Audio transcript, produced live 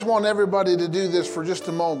I want everybody to do this for just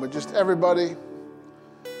a moment. Just everybody,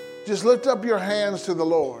 just lift up your hands to the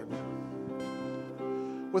Lord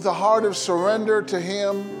with a heart of surrender to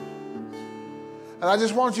Him. And I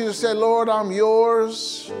just want you to say, Lord, I'm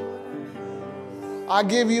yours. I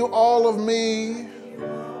give you all of me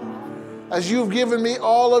as you've given me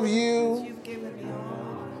all of you.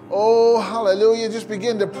 Oh, hallelujah. Just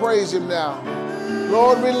begin to praise Him now.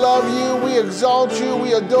 Lord, we love you, we exalt you,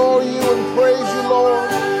 we adore you and praise you,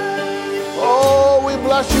 Lord. Oh, we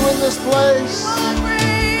bless you in this place.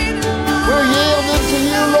 We're yielded to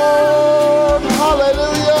you, Lord.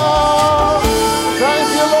 Hallelujah. Thank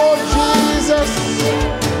you, Lord Jesus.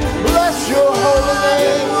 Bless your holy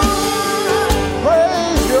name.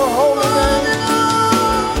 Praise your holy name.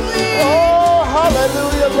 Oh,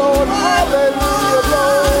 hallelujah, Lord. Hallelujah,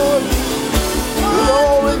 Lord.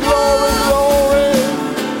 Glory, glory, glory.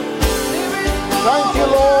 Thank you,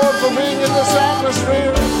 Lord, for being in this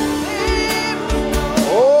atmosphere.